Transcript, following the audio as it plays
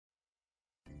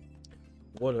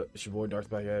What up? It's your boy Dvrth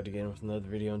back at it again with another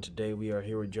video, and today we are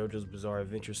here with Jojo's Bizarre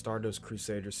Adventure Stardust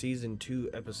Crusader Season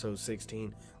 2 Episode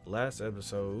 16. Last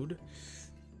episode,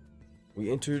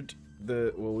 we entered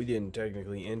the, well, we didn't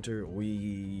technically enter,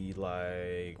 we're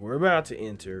about to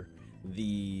enter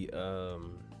the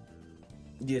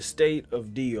estate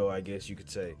of Dio, I guess you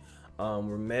could say.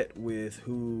 We're met with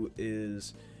who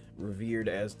is revered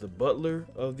as the butler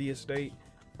of the estate.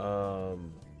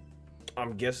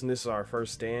 I'm guessing this is our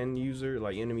first stand user,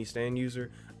 like enemy stand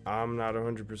user. I'm not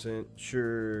 100%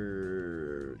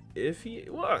 sure if he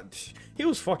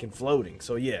was fucking floating.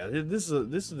 So yeah, this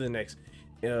is the next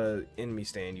enemy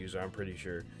stand user. I'm pretty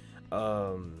sure.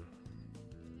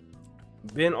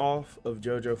 Been off of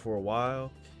Jojo for a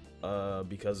while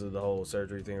because of the whole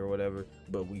surgery thing or whatever,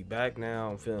 but we back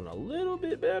now. I'm feeling a little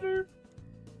bit better,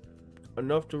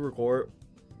 enough to record.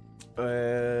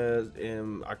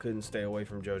 And I couldn't stay away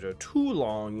from Jojo too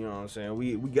long, you know what I'm saying?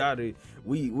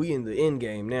 We in the end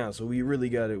game now, so we really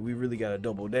gotta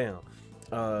double down.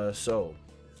 So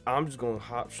I'm just gonna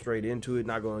hop straight into it,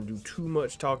 not gonna do too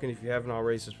much talking. If you haven't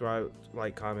already, subscribe,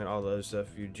 like, comment, all the other stuff.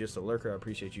 If you're just a lurker, I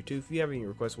appreciate you too. If you have any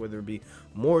requests, whether it be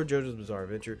more Jojo's Bizarre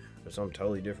Adventure or something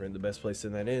totally different, the best place to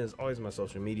send that in is always my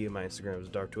social media. My Instagram is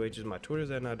Dvrth, my Twitter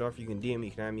is @NotDarth. You can DM me,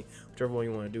 you can add me, whichever one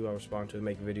you want to do. I'll respond to it,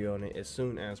 make a video on it as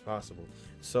soon as possible.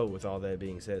 So with all that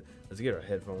being said, let's get our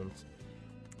headphones.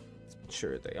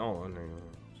 Sure they on.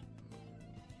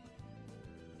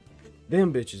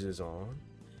 Them bitches is on.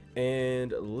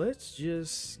 And let's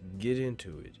just get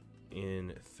into it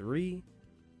in 3,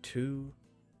 2,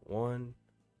 1,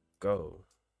 go.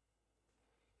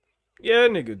 Yeah,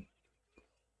 nigga.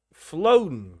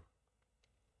 Floating.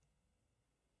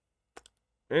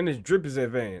 And his drip is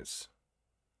advanced.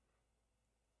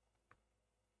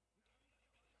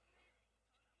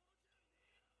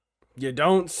 You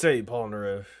don't say,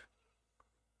 Polnareff.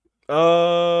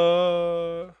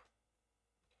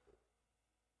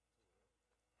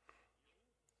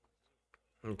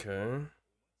 Okay.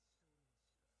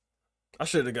 I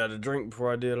should have got a drink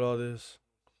before I did all this.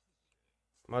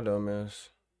 My dumb ass.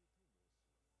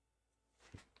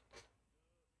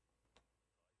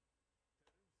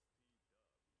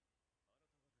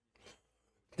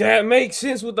 That makes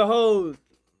sense with the whole...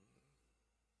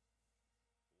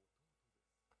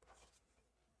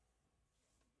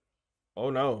 Oh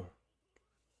no.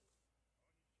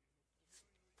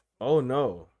 Oh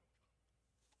no.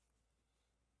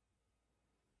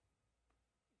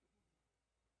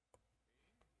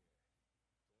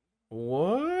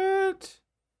 What?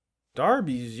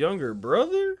 Darby's younger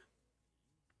brother?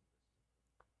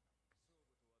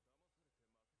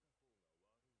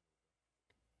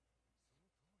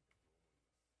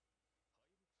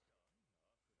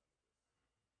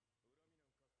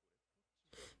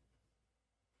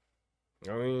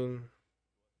 I mean,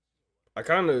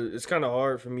 it's kind of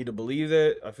hard for me to believe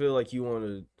that. I feel like you want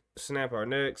to snap our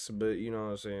necks, but you know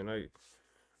what I'm saying?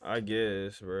 I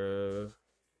guess, bro.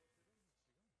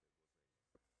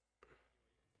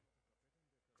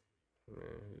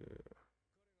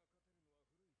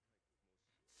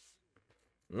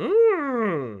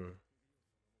 Mmm.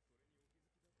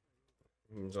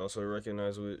 He's also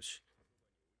recognized which.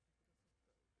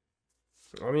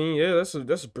 I mean, yeah,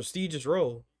 that's a prestigious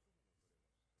role.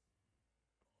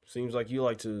 Seems like you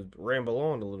like to ramble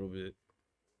on a little bit.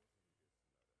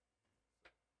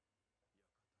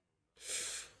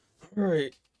 All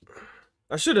right.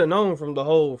 I should have known from the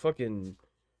whole fucking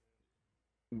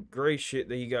gray shit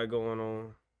that he got going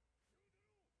on.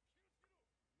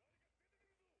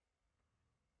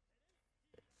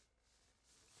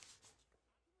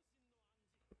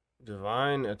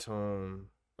 Divine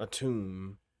Atom.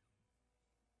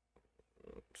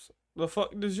 The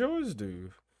fuck does yours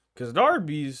do? Because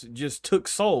Darby's just took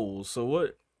souls, so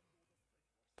what?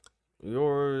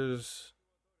 Yours...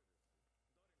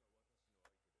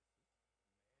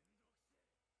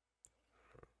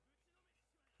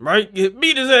 Right?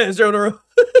 Beat his ass, Jojo.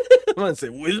 I'm gonna say,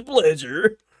 with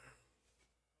pleasure.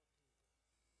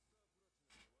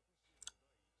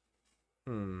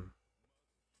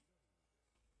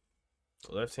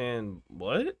 Left hand,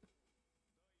 what?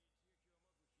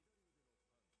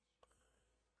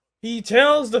 He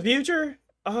tells the future?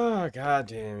 Oh, god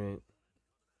damn it.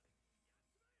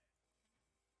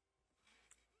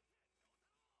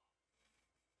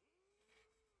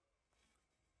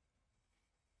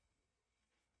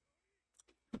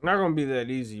 Not gonna be that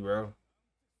easy, bro.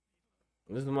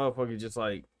 This motherfucker just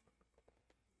like,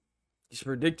 he's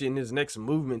predicting his next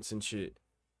movements and shit.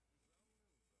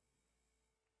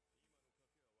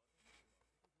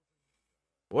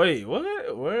 Wait,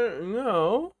 what? Where?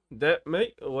 No, that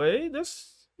make wait.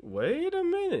 That's Wait a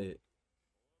minute.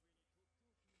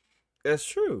 That's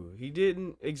true. He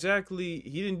didn't exactly.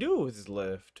 He didn't do it with his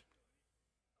left.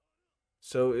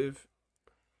 So if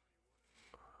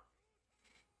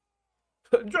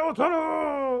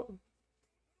Jotaro,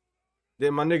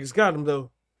 then my niggas got him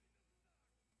though.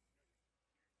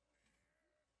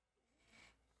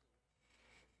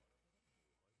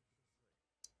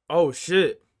 Oh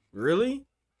shit! Really?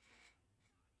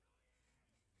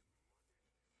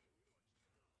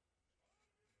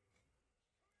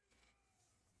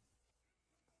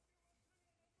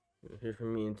 Hear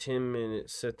from me in 10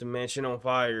 minutes. Set the mansion on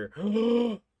fire.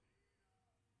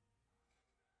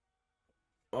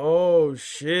 Oh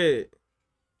shit!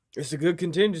 It's a good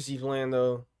contingency plan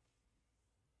though.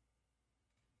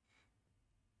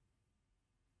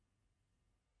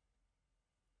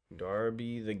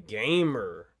 Darby the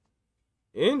gamer.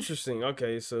 Interesting.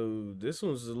 Okay, so this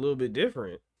one's a little bit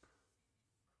different.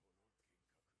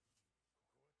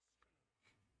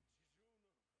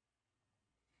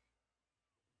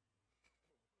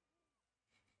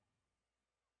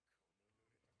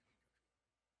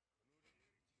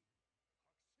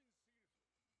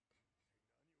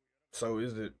 So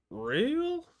is it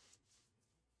real?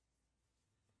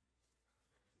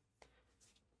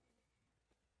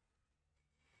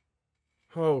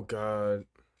 Oh god.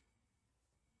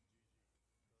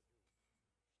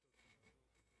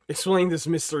 Explain this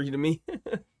mystery to me.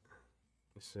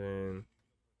 Saying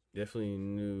definitely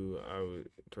knew I would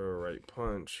throw a right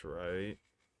punch, right?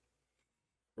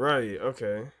 Right,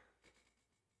 okay.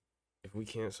 If we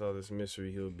can't solve this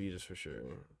mystery, he'll beat us for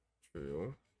sure.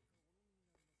 True.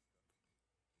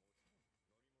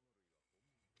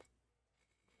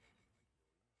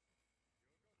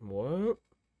 What?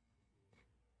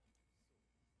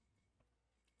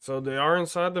 So they are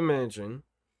inside the mansion.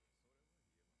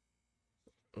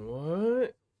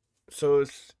 What? So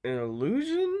it's an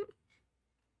illusion?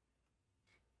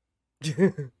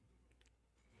 Yeah,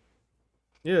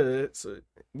 it's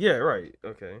yeah, right.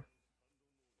 Okay.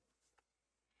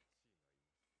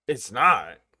 It's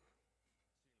not.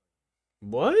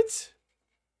 What?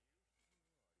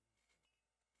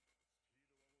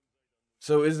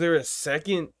 So is there a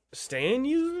second stand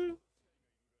user?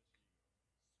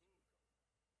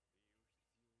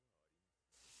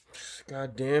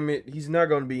 God damn it. He's not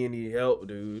going to be any help,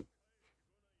 dude.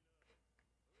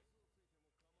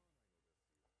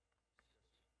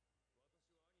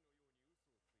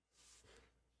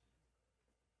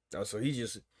 Oh, so he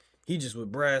just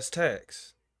with brass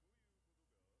tacks.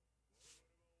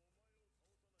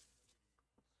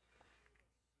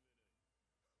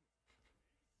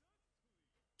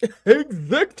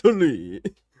 Exactly.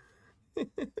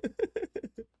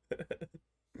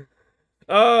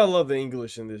 Oh, I love the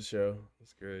English in this show.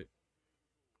 It's great.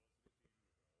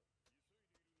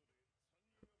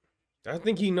 I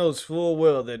think he knows full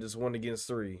well that it's 1 against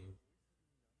 3.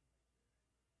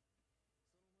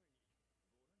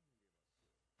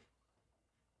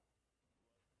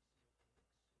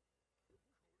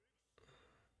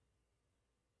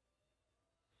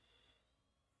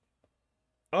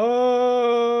 Uh,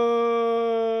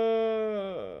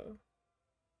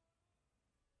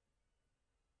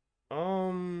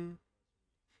 um,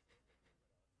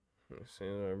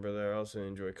 saying my brother, I also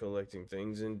enjoy collecting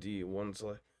things. Indeed, one's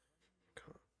like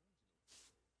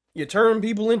you turn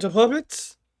people into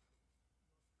puppets.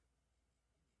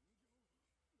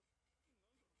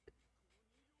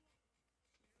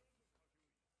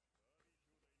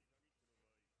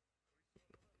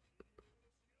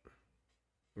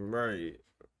 Right.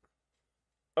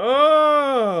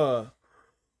 Uh,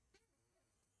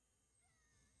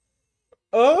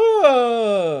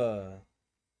 uh,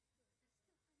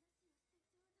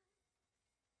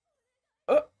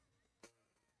 uh,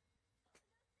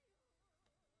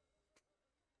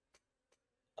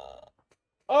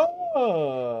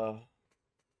 uh.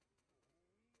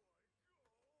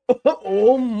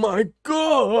 Oh my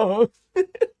god.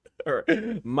 All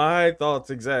right. My thoughts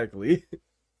exactly.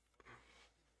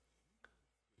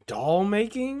 Doll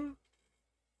making?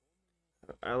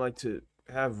 I like to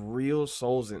have real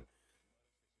souls in.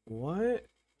 What?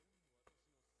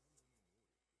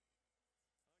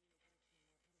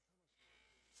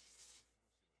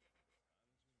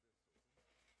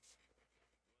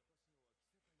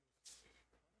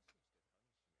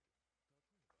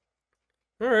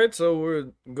 All right, so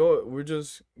we're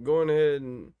just going ahead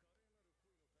and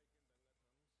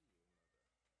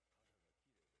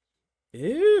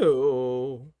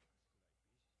ew.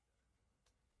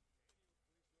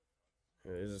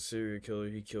 He's a serial killer.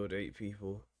 He killed 8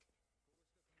 people.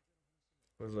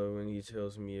 I love when he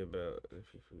tells me about the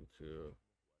people he killed.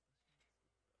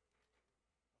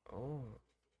 Oh,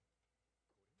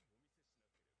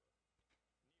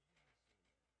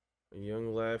 a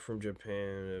young lad from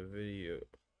Japan. A video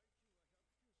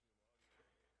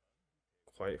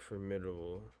quite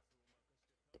formidable.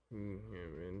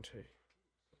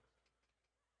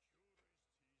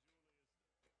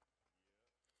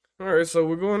 All right, so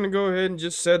we're going to go ahead and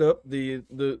just set up the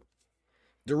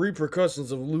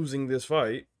repercussions of losing this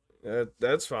fight.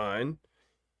 That's fine.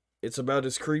 It's about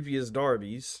as creepy as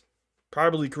Darby's,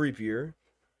 probably creepier.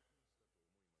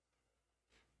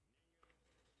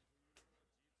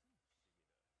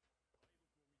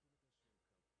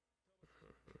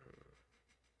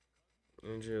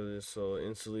 Energy of this soul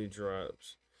instantly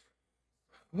drops.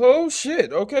 Oh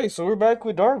shit! Okay, so we're back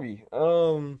with Darby.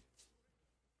 Mmm.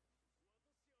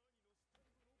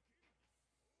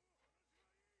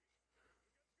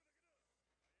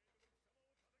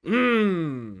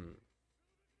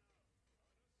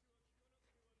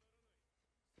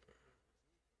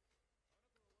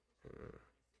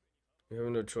 You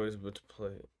have no choice but to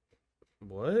play.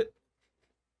 What?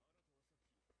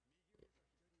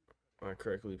 I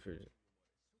correctly figured.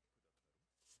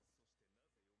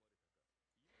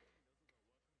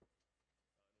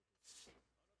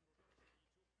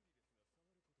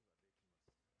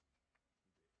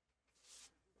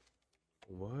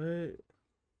 What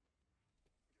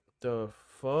the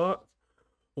fuck?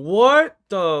 What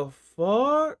the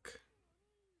fuck?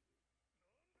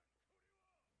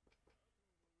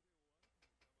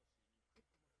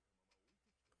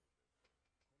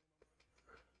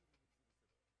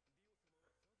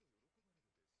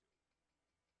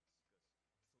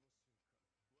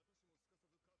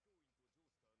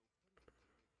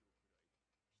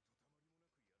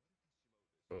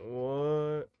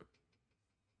 What?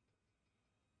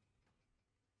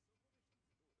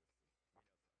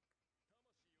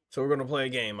 So we're gonna play a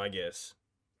game, I guess.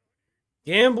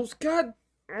 Gambles? God.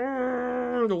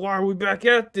 Why are we back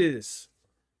at this?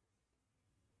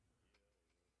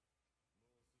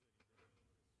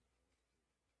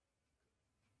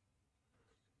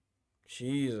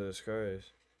 Jesus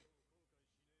Christ.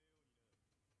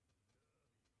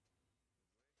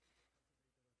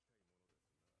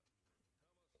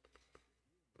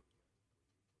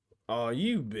 Oh,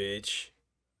 you bitch.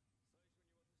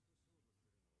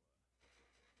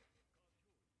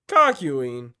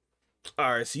 Cockewing.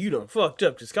 Alright, so you done fucked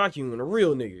up because Cockewing a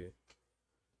real nigga.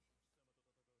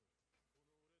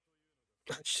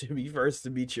 I should be first to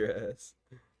beat your ass.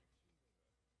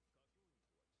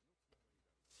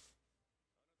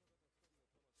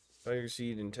 I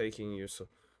succeed in taking your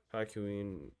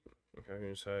Hakuin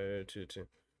side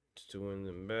to win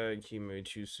them back. He may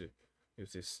choose to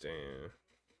use this stand.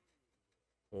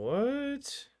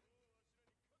 What?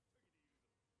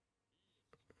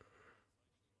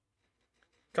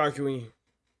 Kakuin,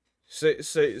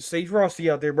 stay frosty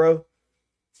out there, bro.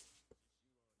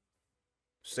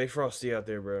 Stay frosty out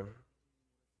there, bro.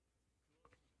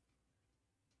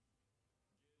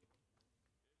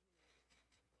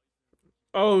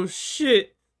 Oh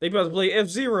shit! They about to play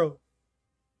F-Zero.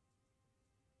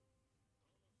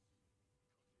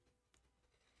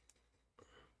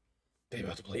 They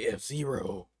about to play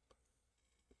F-Zero.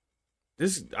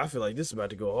 This, I feel like this is about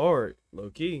to go hard, low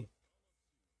key.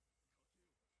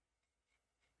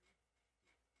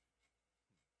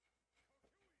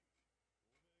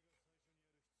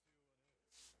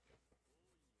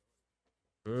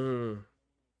 Hmm.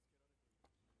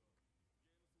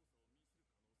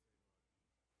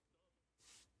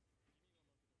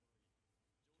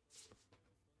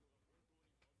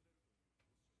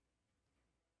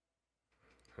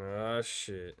 Ah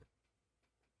shit.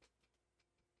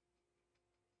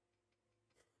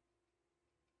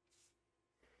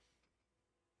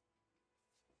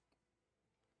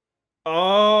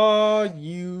 Oh,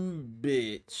 you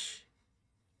bitch.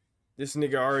 This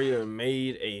nigga Arya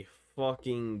made a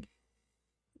fucking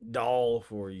doll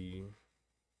for you.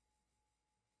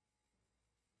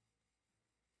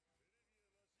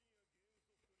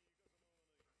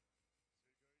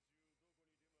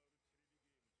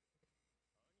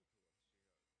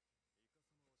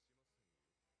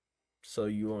 So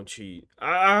you won't cheat.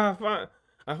 I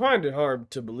find it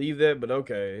hard to believe that, but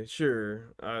okay,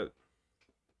 sure.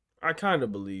 I kind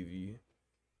of believe you.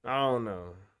 I don't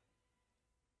know.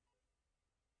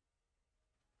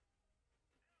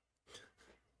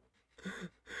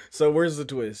 So where's the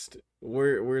twist?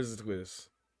 Where's the twist?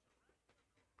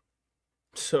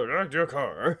 So not your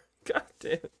car. God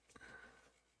damn.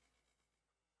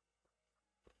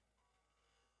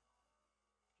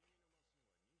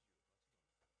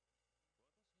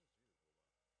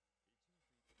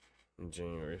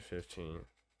 January 15th.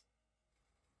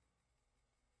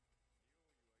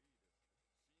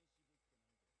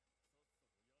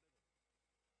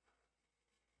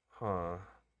 Huh.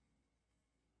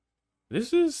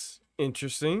 This is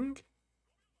interesting.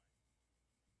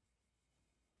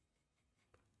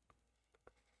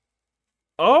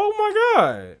 Oh my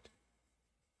god.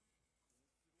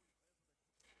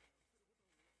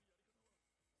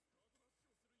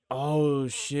 Oh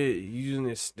shit, using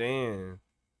his stand.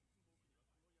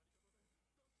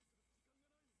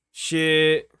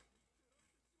 Shit.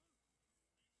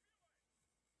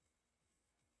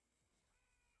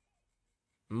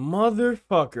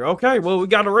 Motherfucker. Okay, well, we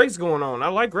got a race going on. I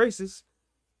like races.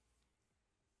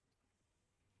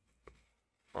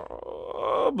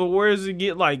 But where does it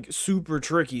get like super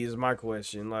tricky is my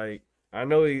question. Like, I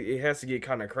know it has to get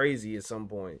kind of crazy at some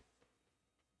point.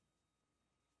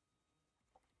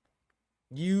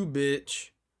 You bitch.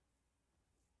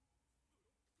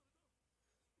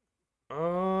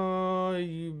 Oh,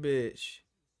 you bitch.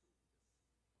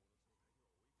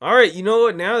 All right, you know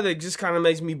what? Now that just kind of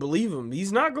makes me believe him.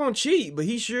 He's not going to cheat, but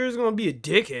he sure is going to be a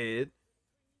dickhead.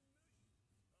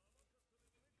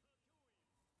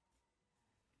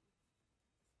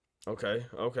 Okay,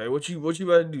 okay. What you about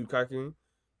to do, Kaku?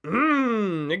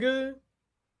 Nigga.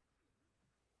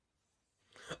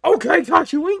 Okay,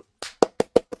 Kaku.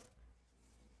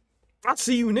 I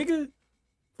see you, nigga.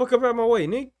 Fuck up out my way,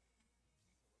 nigga.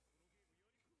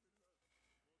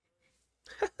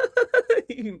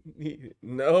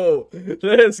 No,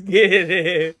 let's get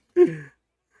it.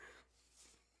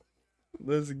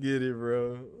 Let's get it,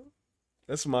 bro.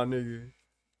 That's my nigga.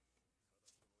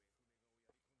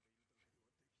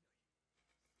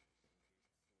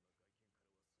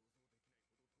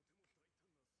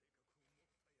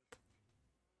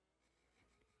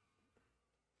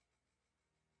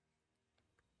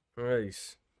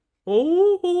 Race.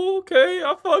 Oh, okay.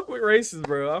 I fuck with races,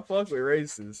 bro. I fuck with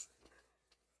races.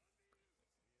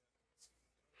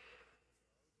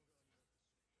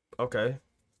 Okay.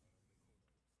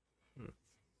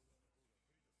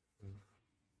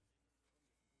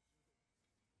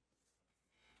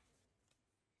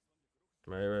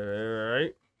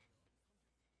 Right.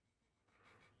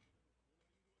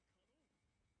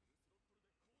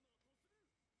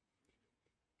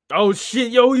 Oh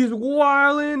shit, yo, he's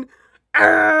wilding.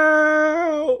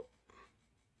 Ow!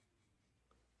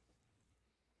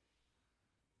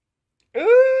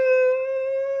 Ooh.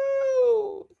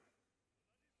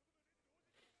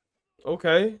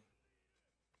 Okay.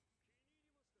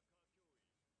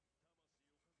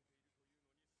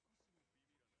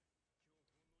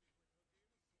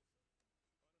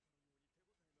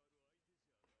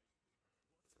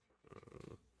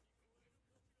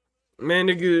 Man,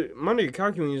 nigga, my nigga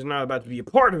Kakyoin is not about to be a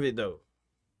part of it though.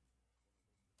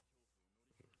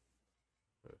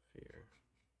 Fear.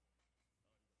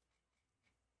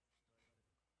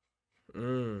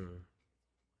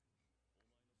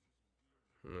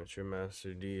 Not your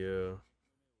master DL.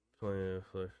 Playing a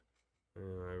flesh.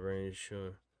 My range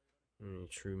showing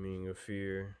true meaning of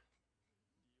fear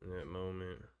in that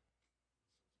moment.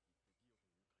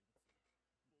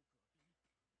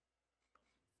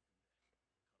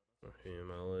 I feel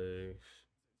my legs.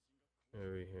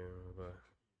 Every hair in my body.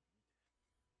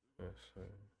 That's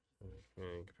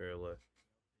can't compare left.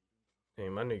 Hey,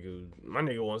 my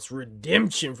nigga wants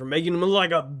redemption for making him look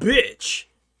like a bitch.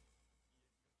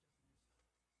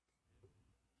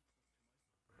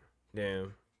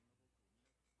 Damn.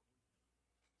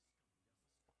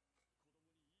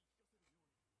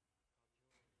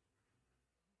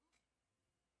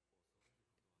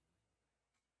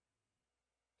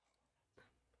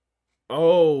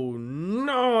 Oh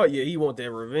no! Yeah, he want that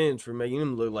revenge for making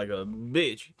him look like a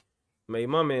bitch. Made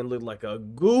my man look like a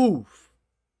goof.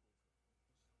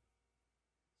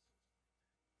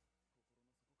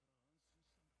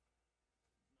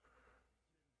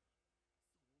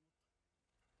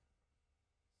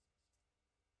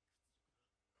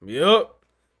 Yup.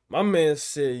 My man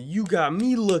said, "You got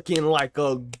me looking like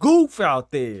a goof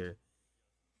out there."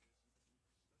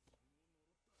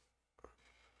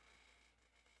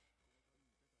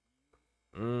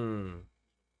 Mm.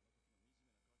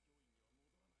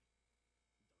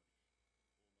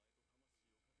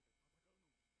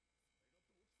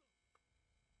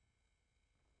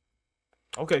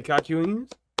 Okay,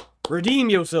 Kakyoins. Redeem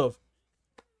yourself.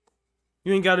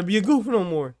 You ain't gotta be a goof no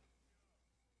more.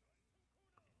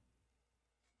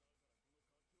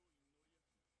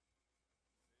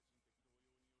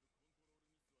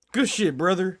 Good shit,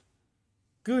 brother.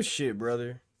 Good shit,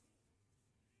 brother.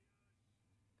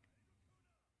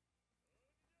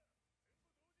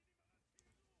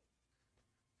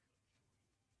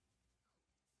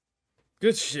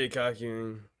 Good shit,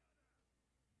 Kakyoin.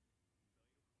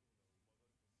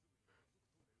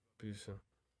 Peace out.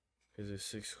 Is it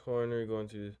 6 corner going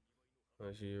to?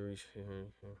 Let's see, reach here.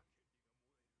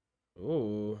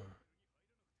 Ooh.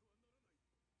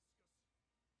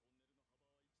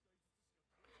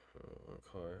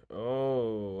 Car.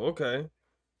 Oh, okay.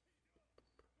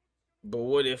 But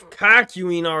what if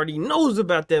Kakuin already knows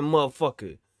about that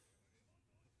motherfucker?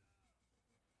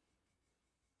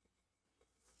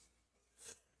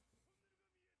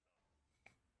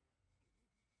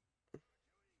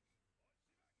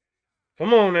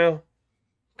 Come on now.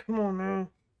 Come on now.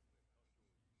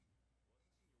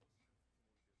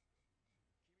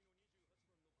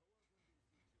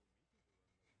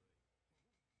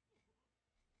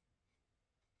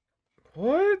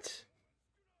 What?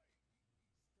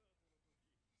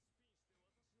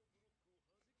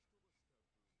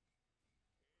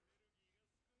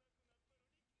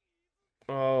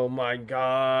 Oh my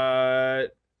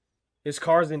god. His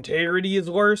car's integrity is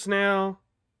worse now?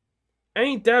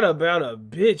 Ain't that about a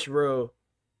bitch, bro?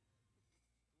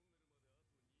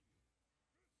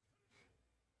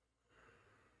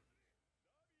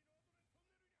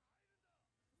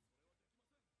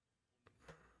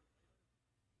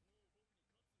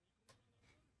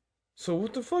 So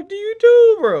what the fuck do you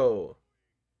do, bro?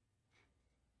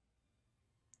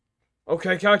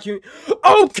 Okay, Kakuin.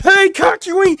 Okay,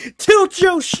 Kakuin! Tilt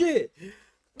your shit!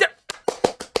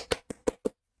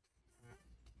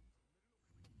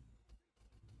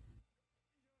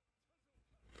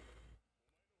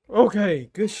 Okay,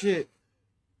 good shit.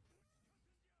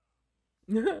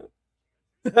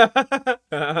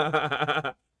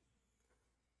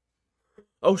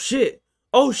 Oh shit!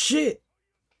 Oh shit!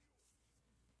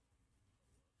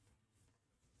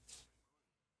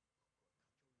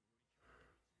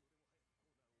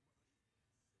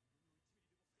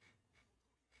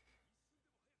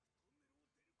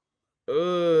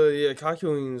 Yeah,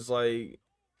 Kakuin's like,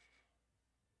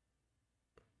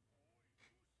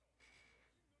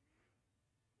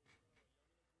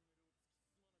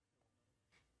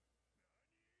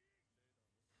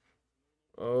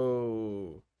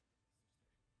 oh.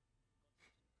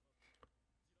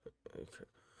 Okay.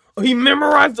 Oh, he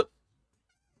memorized the.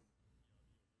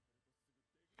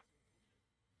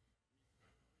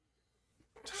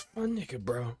 That's my nigga,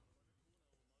 bro.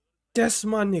 That's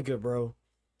my nigga, bro.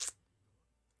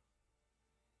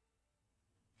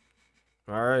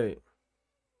 All right.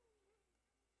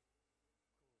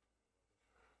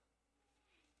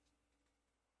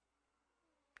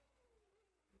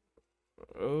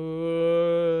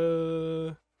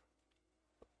 Uh,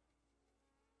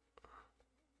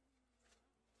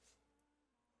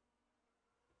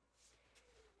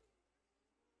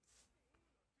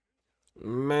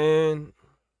 man.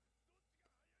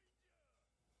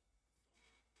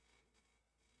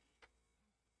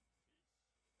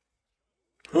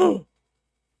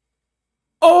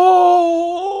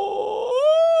 Oh,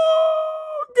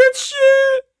 good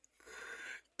shit.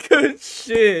 Good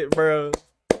shit, bro.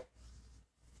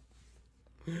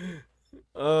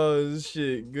 Oh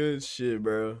shit, good shit,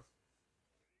 bro.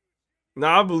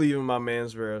 Nah, I believe in my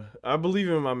man's, bro. I believe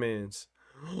in my man's.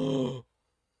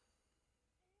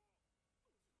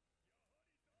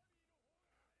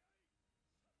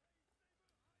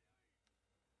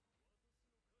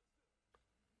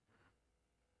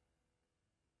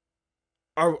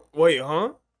 Wait,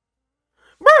 huh?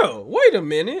 Bro, wait a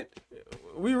minute.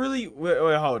 We really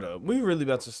wait, hold up. We really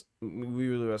about to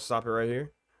stop it right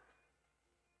here.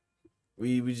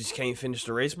 We just can't finish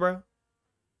the race, bro.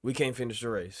 We can't finish the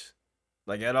race.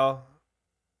 Like at all.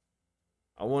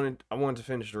 I wanted to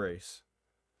finish the race.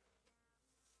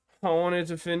 I wanted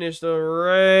to finish the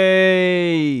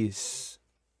race.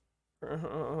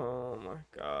 Oh my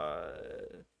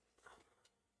god.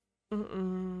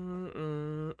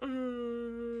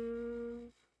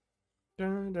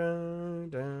 Dun, dun,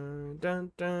 dun,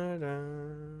 dun, dun,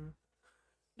 dun.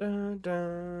 Dun,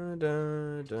 dun,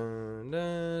 dun, dun,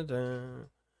 dun, dun.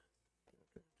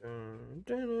 Dun,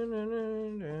 dun,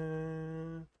 dun,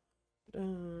 dun,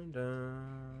 dun,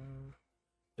 dun,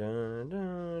 dun,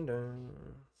 dun, dun.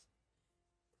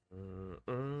 Mm,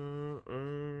 mm,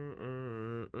 mm,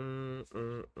 mm, mm,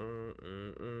 mm, mm,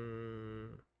 mm,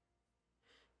 mm.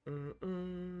 Mm,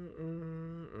 mm,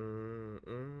 mm, mm,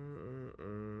 mm,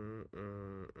 mm,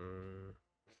 mm, mm.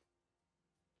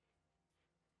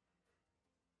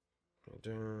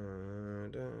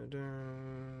 Dun, dun,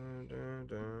 dun, dun,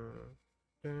 dun,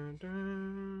 dun,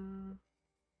 dun.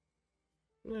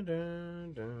 Dun,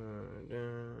 dun, dun,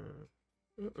 dun.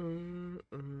 Mm,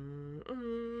 mm,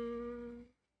 mm.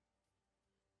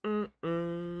 Mm,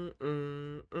 mm,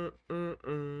 mm, mm, mm,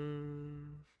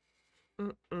 mm.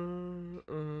 Mm, mm,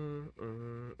 mm,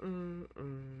 mm, mm,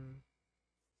 mm.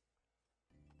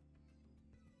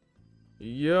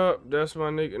 that's my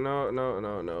nigga. No.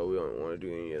 We don't want to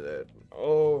do any of that.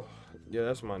 Oh, yeah,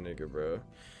 that's my nigga, bro.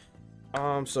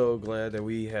 I'm so glad that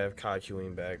we have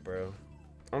Kakuin back, bro.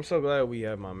 I'm so glad we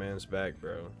have my man's back,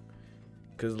 bro.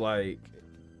 Cause like,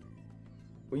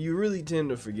 you really tend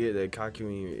to forget that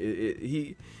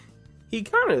Kakuin, he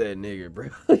kind of that nigga, bro.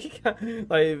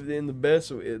 Like in the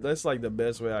best way, that's like the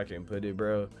best way I can put it,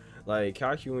 bro. Like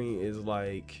Kakuin is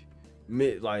like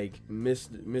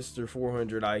Mr.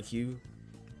 400 IQ,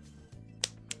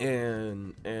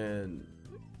 and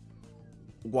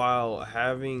while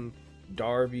having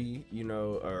Darby, you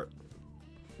know, or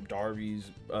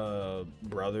Darby's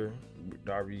brother,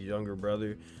 Darby's younger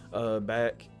brother,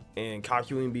 back, and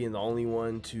Kakuin being the only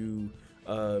one to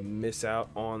miss out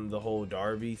on the whole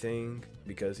Darby thing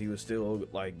because he was still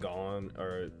like gone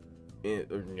or you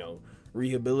know,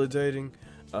 rehabilitating.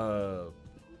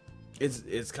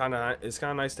 It's kind of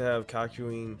nice to have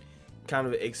Kakuin kind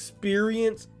of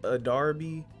experience a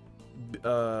Darby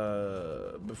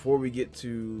before we get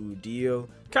to Dio.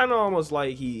 Kind of almost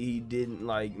like he didn't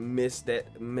like miss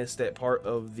that part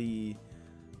of the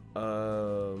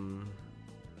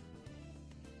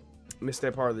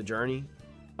journey.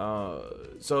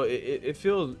 So it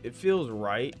feels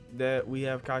right that we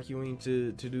have Kakuin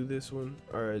to do this one,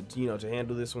 or you know, to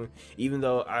handle this one, even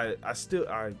though I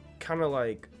kind of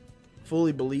like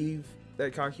fully believe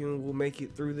that Kakuin will make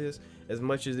it through this, as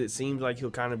much as it seems like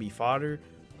he'll kind of be fodder.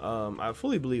 I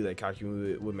fully believe that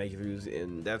Kakuin would make it through this,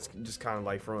 and that's just kind of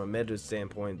like from a meta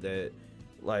standpoint that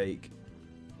like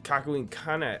Kakuin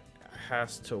kind of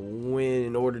has to win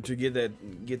in order to get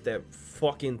that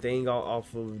fucking thing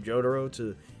off of Jojo,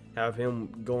 to have him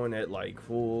going at like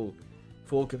full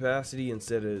capacity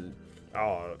instead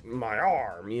of my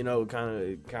arm, you know,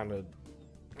 kind of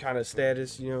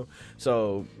status, you know.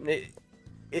 So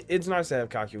it's nice to have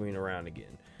Kakuin around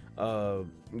again.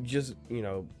 Just, you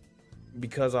know,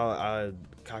 because I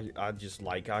just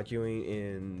like Kakuin,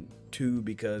 and two,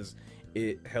 because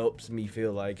it helps me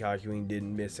feel like Kakuin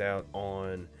didn't miss out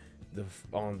on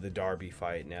the Darby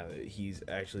fight now that he's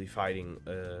actually fighting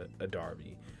a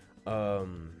Darby.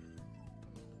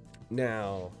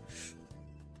 Now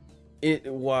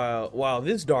while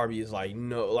this Darby is like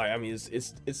I mean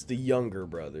it's the younger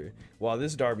brother, while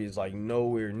this Darby is like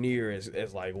nowhere near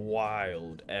as like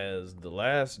wild as the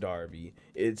last Darby,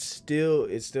 it still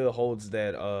holds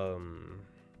that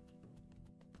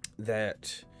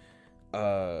that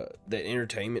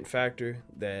entertainment factor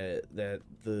that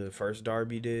the first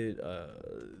Darby did,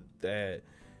 that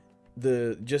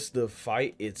the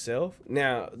fight itself.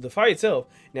 Now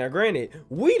granted,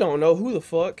 we don't know who the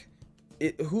fuck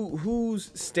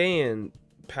whose stand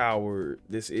power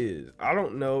this is. I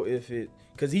don't know if it,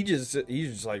 because he's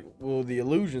just like, well, the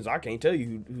illusions, I can't tell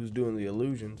you who's doing the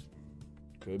illusions.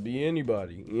 Could be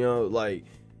anybody, you know. Like,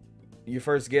 your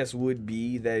first guess would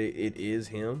be that it is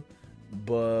him,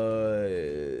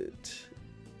 but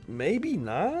maybe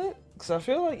not, because I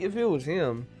feel like if it was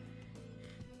him,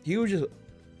 he would just,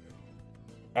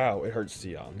 ow, it hurts to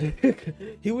y'all.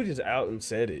 He would just out and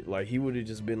said it. Like, he would have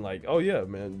just been like, oh yeah,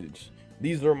 man,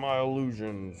 these are my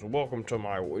illusions, welcome to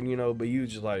my, you know. But you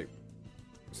just like,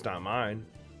 it's not mine.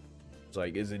 It's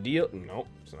like, is it Dio? Nope,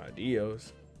 it's not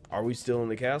Dio's. Are we still in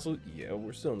the castle? Yeah,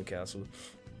 we're still in the castle.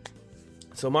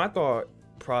 So my thought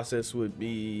process would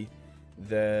be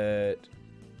that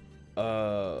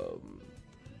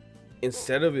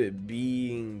instead of it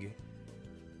being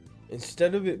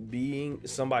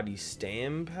somebody's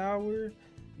stand power,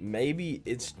 maybe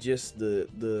it's just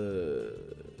the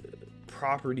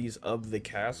properties of the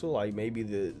castle. Like, maybe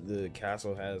the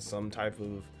castle has some type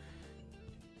of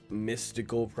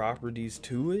mystical properties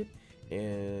to it,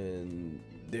 and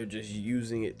they're just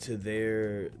using it to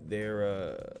their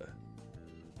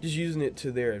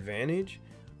advantage.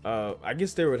 I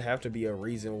guess there would have to be a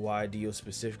reason why Dio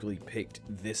specifically picked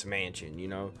this mansion, you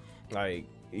know. Like,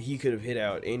 he could have hit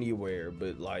out anywhere,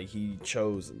 but like, he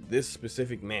chose this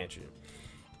specific mansion.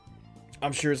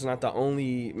 I'm sure it's not the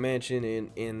only mansion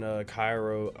in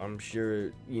Cairo. I'm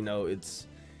sure, you know, it's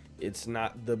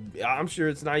not I'm sure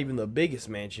it's not even the biggest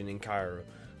mansion in Cairo.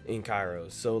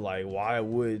 So like, why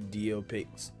would Dio pick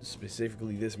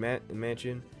specifically this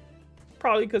mansion?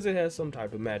 Probably because it has some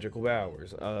type of magical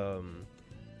powers.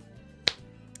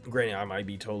 Granted, I might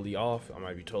be totally off, I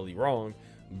might be totally wrong,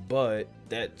 but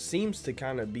that seems to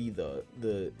kind of be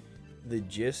the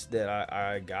gist that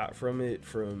I got from it,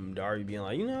 from Darby being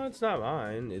like, you know, it's not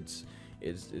mine, it's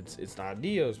not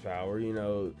Dio's power, you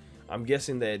know. I'm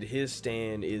guessing that his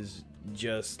stand is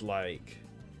just like,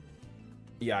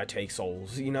 yeah, I take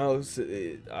souls, you know.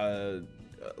 A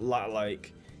lot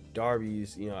like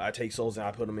Darby's, you know, I take souls and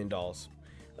I put them in dolls.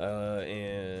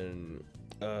 and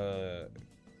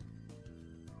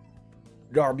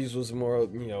Darby's was more,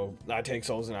 you know, I take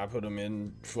souls and I put them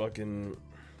in fucking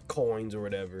coins or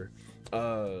whatever.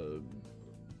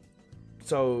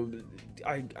 So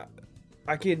I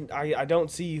don't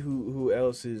see who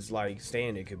else's like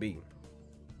stand it could be,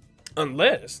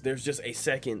 unless there's just a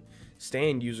second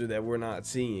stand user that we're not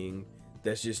seeing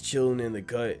that's just chilling in the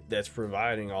cut that's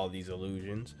providing all these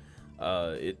illusions.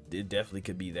 It definitely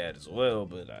could be that as well,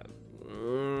 but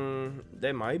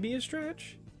that might be a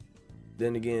stretch.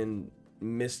 Then again,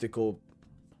 mystical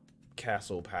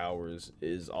castle powers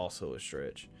is also a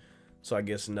stretch, so I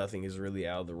guess nothing is really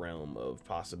out of the realm of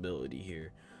possibility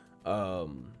here.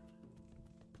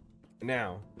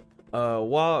 Now,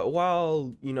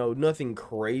 while you know nothing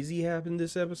crazy happened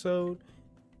this episode,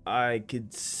 I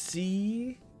could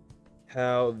see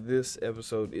how this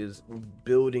episode is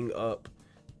building up,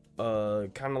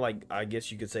 kind of like, I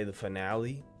guess you could say, the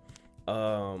finale.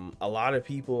 A lot of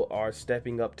people are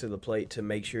stepping up to the plate to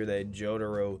make sure that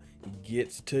Jotaro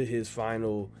gets to his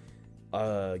final,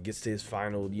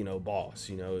 you know, boss.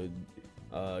 You know,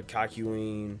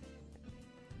 Kakyoin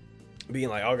being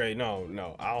like, okay,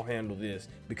 no, I'll handle this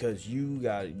because you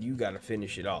got to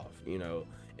finish it off, you know.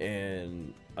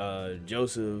 And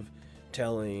Joseph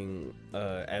telling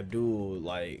Abdul,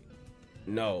 like,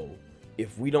 no,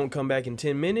 if we don't come back in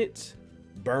 10 minutes,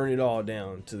 burn it all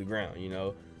down to the ground, you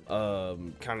know.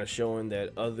 Kind of showing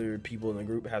that other people in the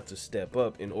group have to step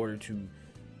up in order to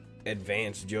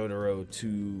advance Jotaro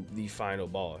to the final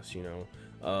boss, you know.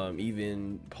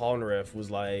 Even Polnareff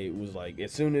was like,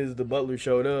 as soon as the butler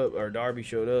showed up, or Darby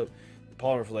showed up,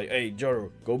 Polnareff was like, hey,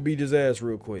 Jotaro, go beat his ass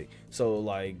real quick. So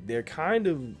like, they're kind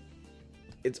of,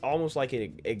 it's almost like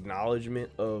an acknowledgement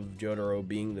of Jotaro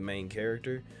being the main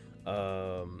character.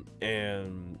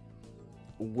 And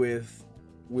with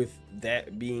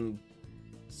that being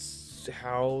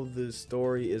how the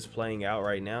story is playing out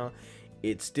right now,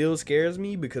 it still scares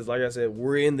me because, like I said,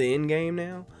 we're in the end game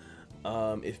now.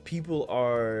 If people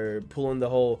are pulling the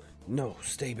whole "no,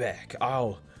 stay back,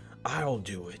 I'll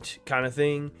do it" kind of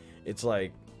thing, it's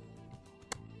like,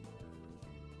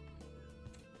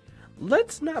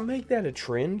 let's not make that a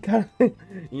trend, kind of,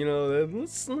 you know.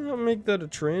 Let's not make that a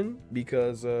trend,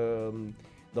 because the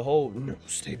whole "no,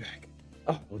 stay back,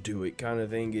 I'll do it" kind of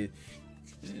thing,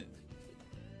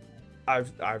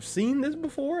 I've seen this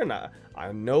before, and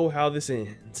I know how this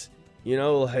ends. You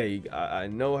know, like, I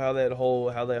know how that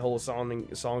whole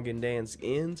song and dance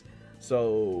ends.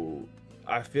 So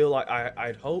I feel like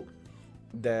I'd hope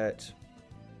that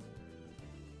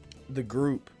the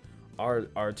group,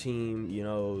 our team, you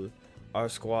know, our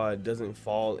squad doesn't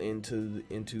fall into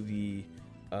the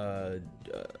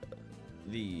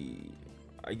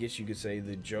I guess you could say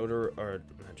the Joder, or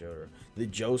not Joder, the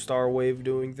Joestar way of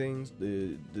doing things.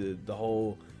 The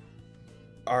whole,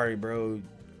 all right, bro,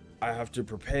 I have to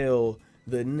propel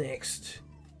the next,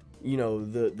 you know,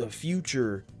 the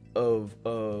future of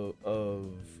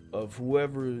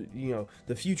whoever, you know,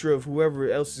 the future of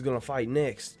whoever else is gonna fight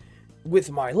next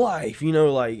with my life, you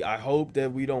know. Like, I hope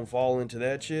that we don't fall into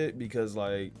that shit, because,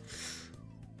 like,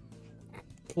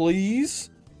 please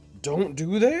don't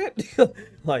do that.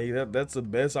 Like, that's the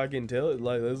best I can tell it.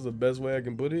 Like, that's the best way I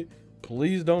can put it.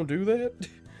 Please don't do that.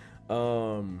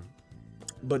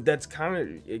 But that's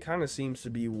kind of seems to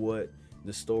be what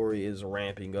the story is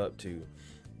ramping up to.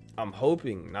 I'm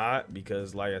hoping not,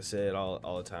 because, like I said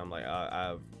all the time, like,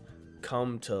 I've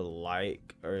come to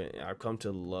like, or I've come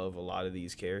to love a lot of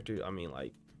these characters. I mean,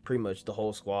 like, pretty much the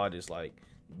whole squad is like,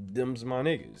 them's my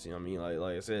niggas. You know what I mean?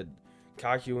 Like I said,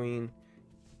 Kakyoin,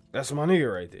 that's my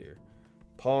nigga right there.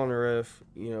 Polnareff,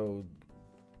 you know,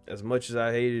 as much as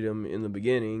I hated him in the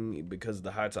beginning because of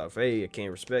the high top fade, I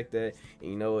can't respect that.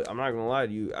 And, you know, I'm not gonna lie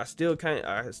to you, I still kind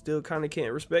of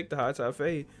can't respect the high top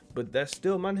fade, but that's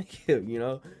still my nigga. You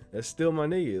know, that's still my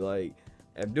nigga. Like,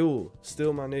 Abdul,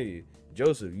 still my nigga.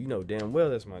 Joseph, you know damn well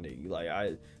that's my nigga.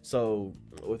 Like, so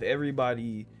with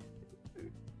everybody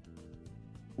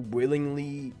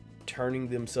willingly turning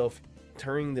themselves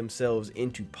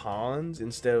into pawns,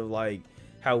 instead of like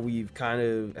how we've kind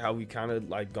of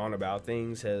like gone about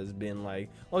things, has been like,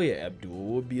 oh yeah, Abdul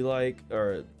would be like,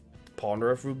 or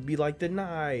Polnareff would be like the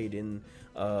knight, and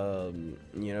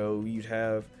you know, you'd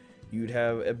have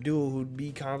Abdul who'd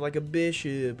be kind of like a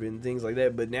bishop and things like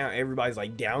that. But now everybody's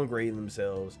like downgrading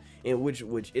themselves, and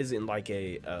which isn't like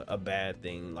a bad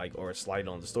thing, like, or a slight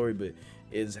on the story, but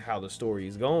is how the story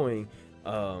is going.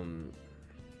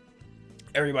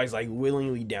 Everybody's like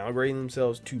willingly downgrading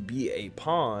themselves to be a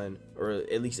pawn, or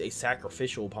at least a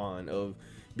sacrificial pawn, of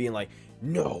being like,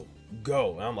 no,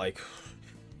 go. And I'm like,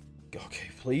 okay,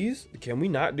 please, can we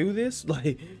not do this?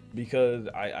 Like, because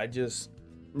I just,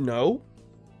 no,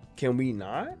 can we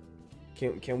not?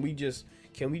 Can we just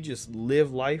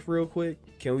live life real quick?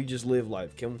 Can we just live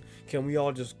life? Can we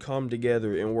all just come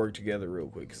together and work together real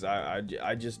quick? Because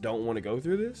I just don't want to go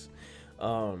through this.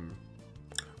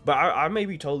 But I may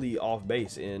be totally off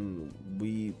base, and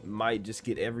we might just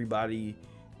get everybody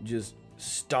just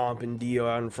stomping Dio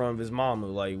out in front of his mama.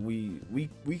 Like, we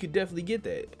could definitely get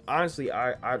that. Honestly,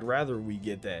 I'd rather we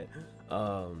get that.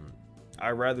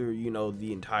 I'd rather, you know,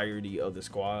 the entirety of the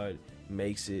squad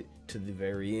makes it to the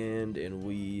very end, and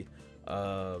we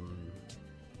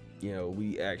you know,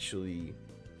 we actually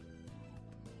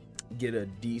get a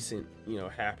decent, you know,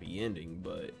 happy ending.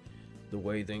 But the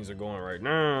way things are going right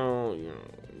now, you know,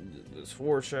 this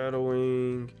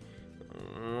foreshadowing,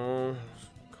 come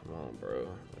on, bro.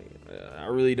 Like, I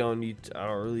really don't need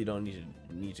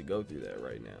to go through that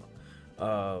right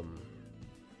now.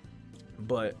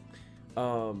 But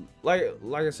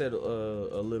like I said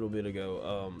a little bit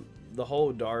ago, the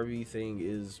whole Darby thing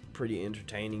is pretty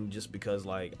entertaining, just because,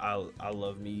 like, I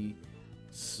love me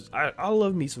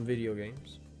some video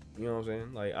games. You know what I'm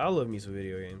saying? Like, I love me some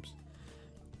video games.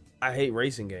 I hate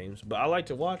racing games, but I like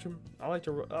to watch them. I like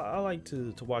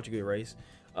to watch a good race.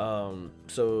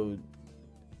 So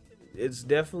it's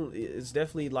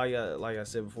definitely like I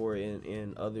said before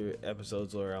in other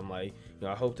episodes, where I'm like, you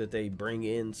know, I hope that they bring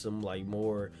in some, like,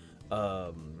 more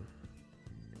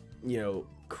you know,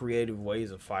 creative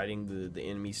ways of fighting the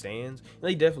enemy stands. And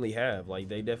they definitely have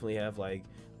like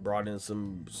brought in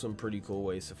some pretty cool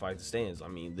ways to fight the stands. I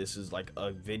mean, this is like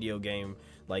a video game,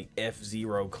 like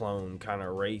F-Zero clone kind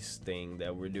of race thing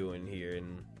that we're doing here,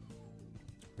 and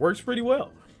works pretty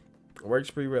well.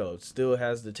 It still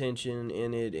has the tension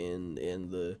in it, and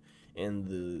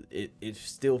it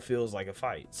still feels like a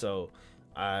fight. So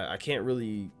I can't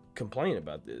really complain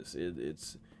about this.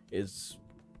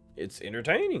 It's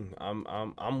entertaining.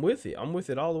 I'm with it. I'm with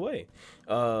it all the way.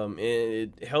 And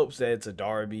it helps that it's a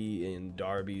Derby, and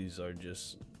Derbies are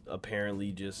just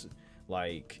apparently just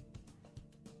like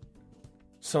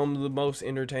some of the most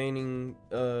entertaining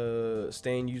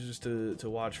stand users to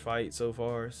watch fight so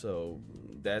far. So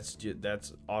that's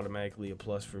automatically a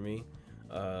plus for me.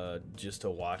 Just to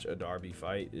watch a Derby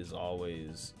fight is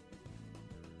always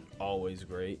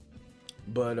great.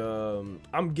 But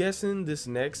I'm guessing this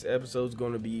next episode is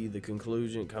going to be the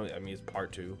conclusion. I mean, it's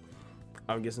part 2.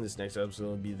 I'm guessing this next episode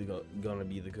will be gonna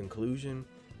be the conclusion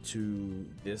to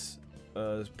this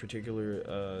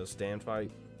particular stand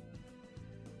fight.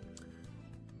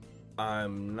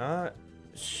 I'm not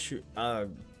sure.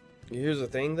 Here's the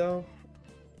thing, though.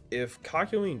 If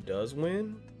Kakyoin does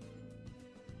win,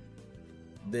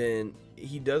 then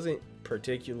he doesn't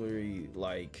particularly,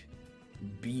 like,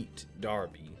 beat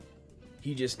Darby.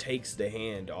 He just takes the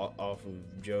hand off of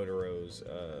Jotaro's,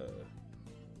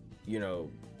 you know,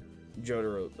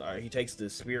 he takes the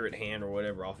spirit hand or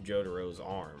whatever off Jotaro's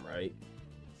arm, right?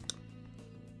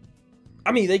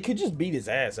 I mean, they could just beat his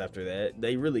ass after that.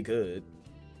 They really could.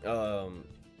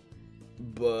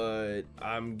 But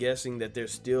I'm guessing that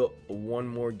there's still one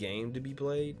more game to be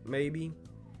played, maybe.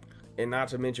 And not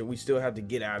to mention, we still have to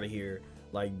get out of here,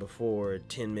 like, before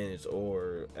 10 minutes,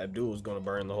 or Abdul's gonna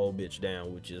burn the whole bitch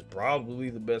down, which is probably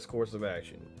the best course of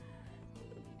action.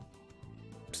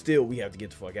 Still, we have to get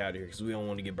the fuck out of here because we don't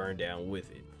want to get burned down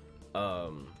with it.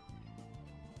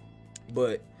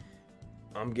 But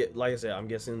like I said, I'm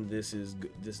guessing this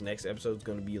next episode is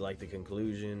gonna be like the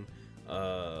conclusion.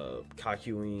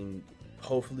 Kakyoin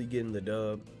hopefully getting the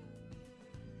dub.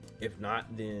 If not,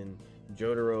 then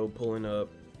Jotaro pulling up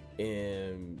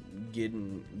and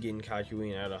getting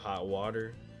Kakyoin out of hot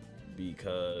water,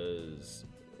 because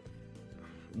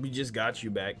we just got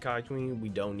you back, Kakyoin. We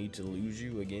don't need to lose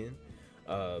you again.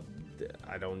 I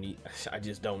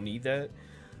just don't need that.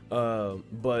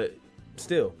 But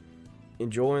still,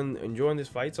 enjoying this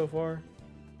fight so far.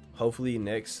 Hopefully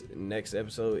next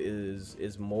episode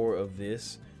is more of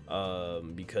this,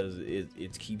 because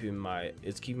it's keeping my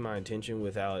attention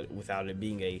without it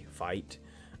being a fight.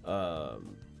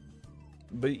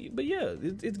 But yeah,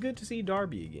 it's good to see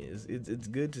Darby again. It's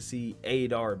good to see a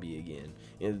Darby again,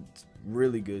 and it's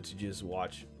really good to just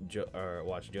watch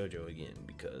Jojo again,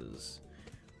 because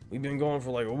we've been going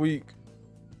for like a week,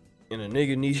 and a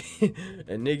nigga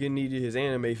needed his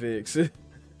anime fix.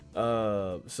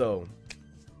 So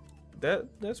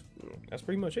that's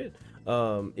pretty much it.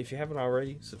 If you haven't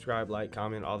already, subscribe, like,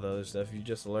 comment, all the other stuff. If you're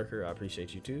just a lurker, I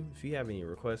appreciate you too. If you have any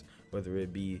requests, whether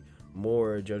it be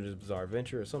more JoJo's Bizarre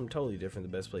Adventure or something totally different,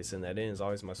 the best place to send that in is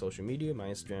always my social media. My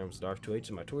Instagram is Dvrth,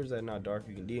 and my Twitter's at not dark.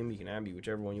 You can DM me, you can add me,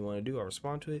 whichever one you want to do. I'll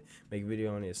respond to it, make a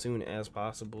video on it as soon as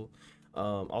possible.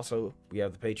 Also, we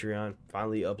have the Patreon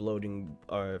finally uploading,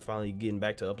 or finally getting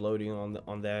back to uploading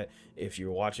on that. If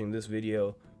you're watching this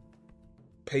video,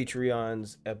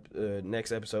 Patreon's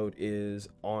next episode is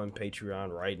on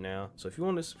Patreon right now. So if you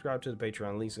want to subscribe to the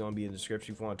Patreon, links are going to be in the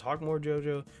description. If you want to talk more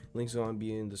JoJo, links are going to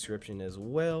be in the description as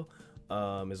well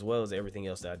as everything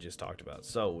else that I just talked about.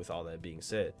 So with all that being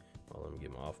said, well, let me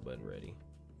get my off button ready.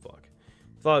 Fuck.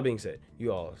 With all that being said,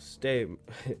 you all stay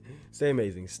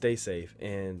amazing, stay safe,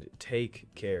 and take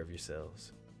care of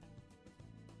yourselves.